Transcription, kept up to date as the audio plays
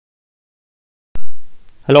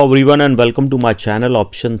Hello everyone and welcome to my channel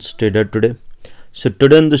Options Trader Today. So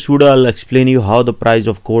today in this video I'll explain you how the price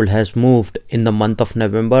of gold has moved in the month of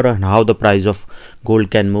November and how the price of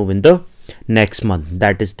gold can move in the next month,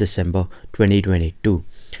 that is December 2022.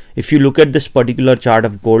 If you look at this particular chart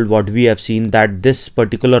of gold, what we have seen that this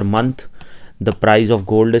particular month the price of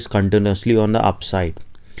gold is continuously on the upside.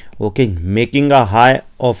 Okay, making a high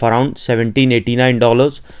of around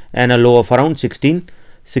 $1789 and a low of around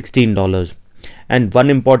 $16. And one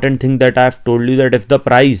important thing that I have told you, that if the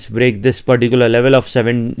price breaks this particular level of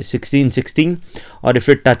 1616 or if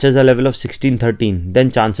it touches a level of 1613,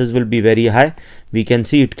 then chances will be very high. We can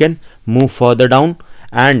see it can move further down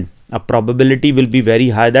and a probability will be very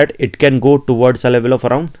high that it can go towards a level of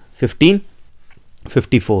around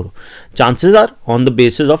 1554. Chances are on the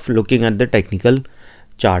basis of looking at the technical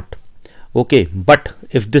chart. Okay, but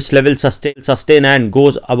if this level sustain and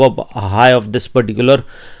goes above a high of this particular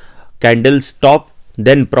candle's top,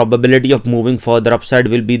 then probability of moving further upside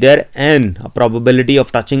will be there, and a probability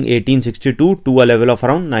of touching 1862 to a level of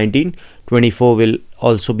around 1924 will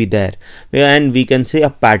also be there, and we can say a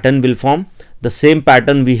pattern will form. The same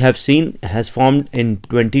pattern we have seen has formed in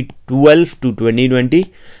 2012 to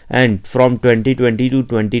 2020, and from 2020 to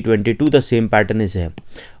 2022 the same pattern is here.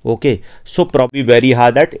 Okay, so probably very high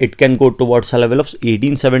that it can go towards a level of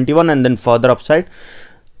 1871 and then further upside.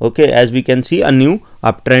 Okay, as we can see, a new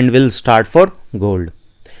uptrend will start for gold.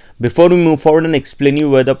 Before we move forward and explain you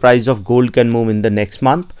where the price of gold can move in the next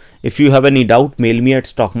month, if you have any doubt, mail me at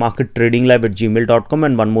stockmarkettradinglive@gmail.com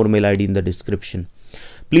and one more mail ID in the description.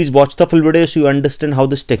 Please watch the full video so you understand how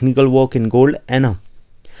this technical work in gold, and a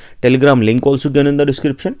Telegram link also given in the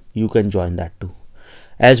description. You can join that too.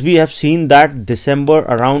 As we have seen that December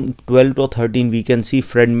around 12 to 13, we can see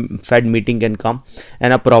Fed meeting can come,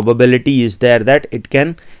 and a probability is there that it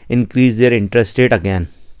can increase their interest rate again.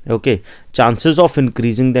 Okay, chances of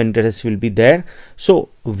increasing the interest will be there. So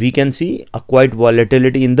we can see a quite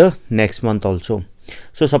volatility in the next month also.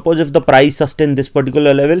 So suppose if the price sustain this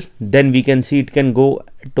particular level, then we can see it can go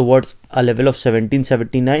towards a level of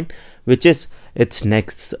 1779, which is its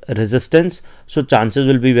next resistance. So chances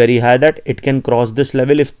will be very high that it can cross this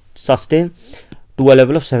level if sustain to a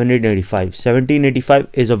level of 1785. 1785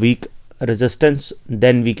 is a weak resistance.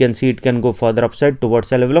 Then we can see it can go further upside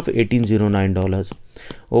towards a level of $1809.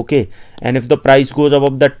 Okay, and if the price goes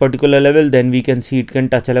above that particular level, then we can see it can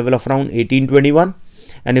touch a level of around 1821.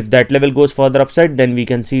 And if that level goes further upside, then we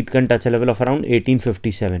can see it can touch a level of around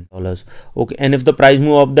 $1857. Okay, and if the price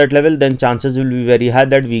move up that level, then chances will be very high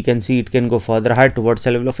that we can see it can go further high towards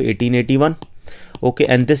a level of 1881. Okay,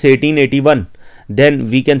 and this 1881, then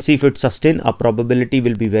we can see if it sustain, a probability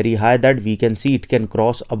will be very high that we can see it can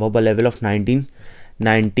cross above a level of $17.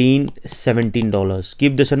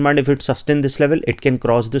 Keep this in mind. If it sustain this level, it can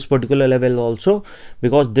cross this particular level also,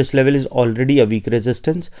 because this level is already a weak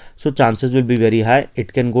resistance. So chances will be very high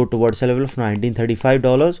it can go towards a level of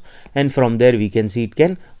 $1935, and from there we can see it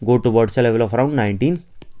can go towards a level of around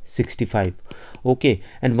 1965. Okay,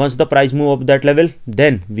 and once the price move up that level,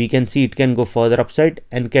 then we can see it can go further upside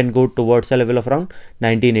and can go towards a level of around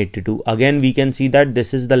 1982. Again we can see that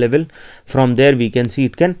this is the level. From there we can see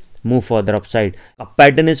it can move further upside. A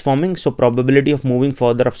pattern is forming, so probability of moving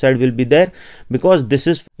further upside will be there, because this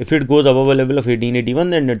is, if it goes above a level of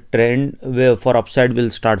 1881, then the trend for upside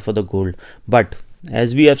will start for the gold. But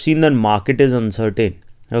as we have seen, the market is uncertain.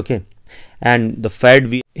 Okay, and the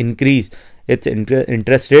Fed will increase its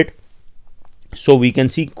interest rate, so we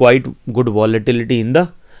can see quite good volatility in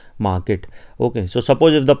the market. Okay, so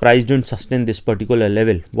suppose if the price didn't sustain this particular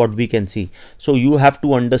level, what we can see, so you have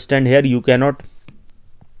to understand here, you cannot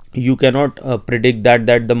predict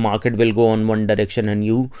that the market will go on one direction and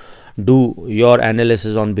you do your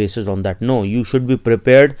analysis on basis on that. No, you should be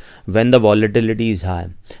prepared when the volatility is high.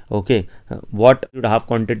 Okay, what should have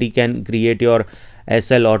quantity can create your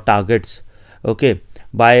SL or targets. Okay,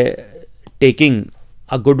 by taking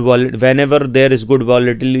a good whenever there is good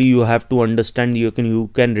volatility, you have to understand you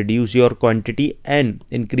can reduce your quantity and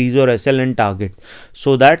increase your SL and target,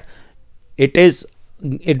 so that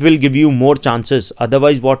it will give you more chances.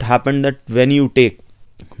 Otherwise what happened, that when you take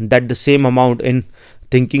that the same amount in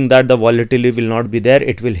thinking that the volatility will not be there,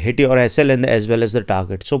 it will hit your SL and as well as the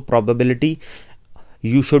target. So probability,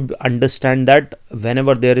 you should understand that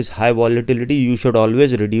whenever there is high volatility, you should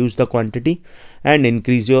always reduce the quantity and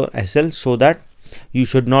increase your SL, so that you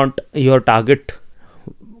should not your target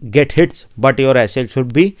get hits, but your SL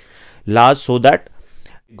should be large, so that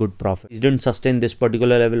good profit. It didn't sustain this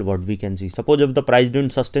particular level. What we can see, suppose if the price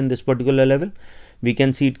didn't sustain this particular level, we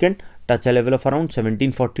can see it can touch a level of around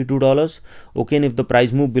 $1742. Okay, and if the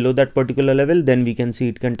price move below that particular level, then we can see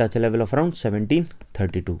it can touch a level of around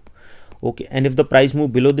 1732. Okay, and if the price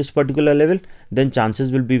move below this particular level, then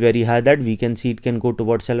chances will be very high that we can see it can go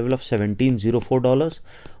towards a level of $1704.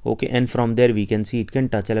 Okay, and from there we can see it can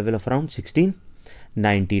touch a level of around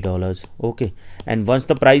 $1690. Okay, and once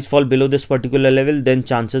the price fall below this particular level, then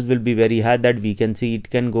chances will be very high that we can see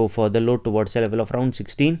it can go further low towards a level of around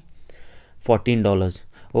 $14.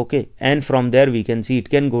 Okay, and from there we can see it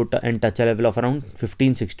can go and touch a level of around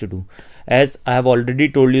 1562. As I have already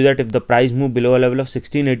told you that if the price move below a level of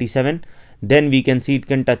 1687, then we can see it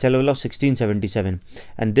can touch a level of 1677,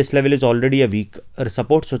 and this level is already a weak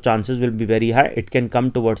support, so chances will be very high it can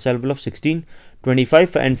come towards a level of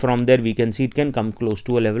 1625, and from there we can see it can come close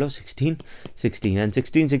to a level of 1616, and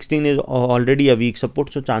 1616 is already a weak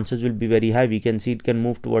support, so chances will be very high we can see it can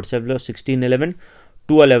move towards a level of 1611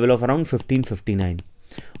 to a level of around 1559.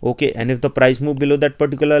 Okay, and if the price move below that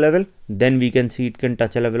particular level, then we can see it can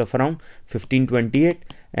touch a level of around 1528,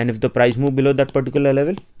 and if the price move below that particular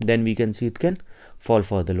level, then we can see it can fall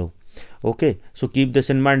further low. Okay, so keep this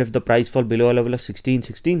in mind. If the price fall below a level of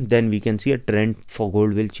 1616, then we can see a trend for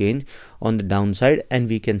gold will change on the downside, and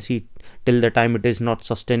we can see till the time it is not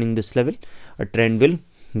sustaining this level, a trend will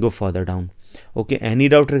go further down. Okay, any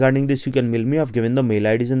doubt regarding this, you can mail me. I've given the mail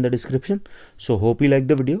IDs in the description. So hope you like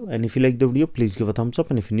the video, and if you like the video, please give a thumbs up,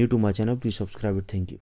 and if you're new to my channel, please subscribe it. Thank you.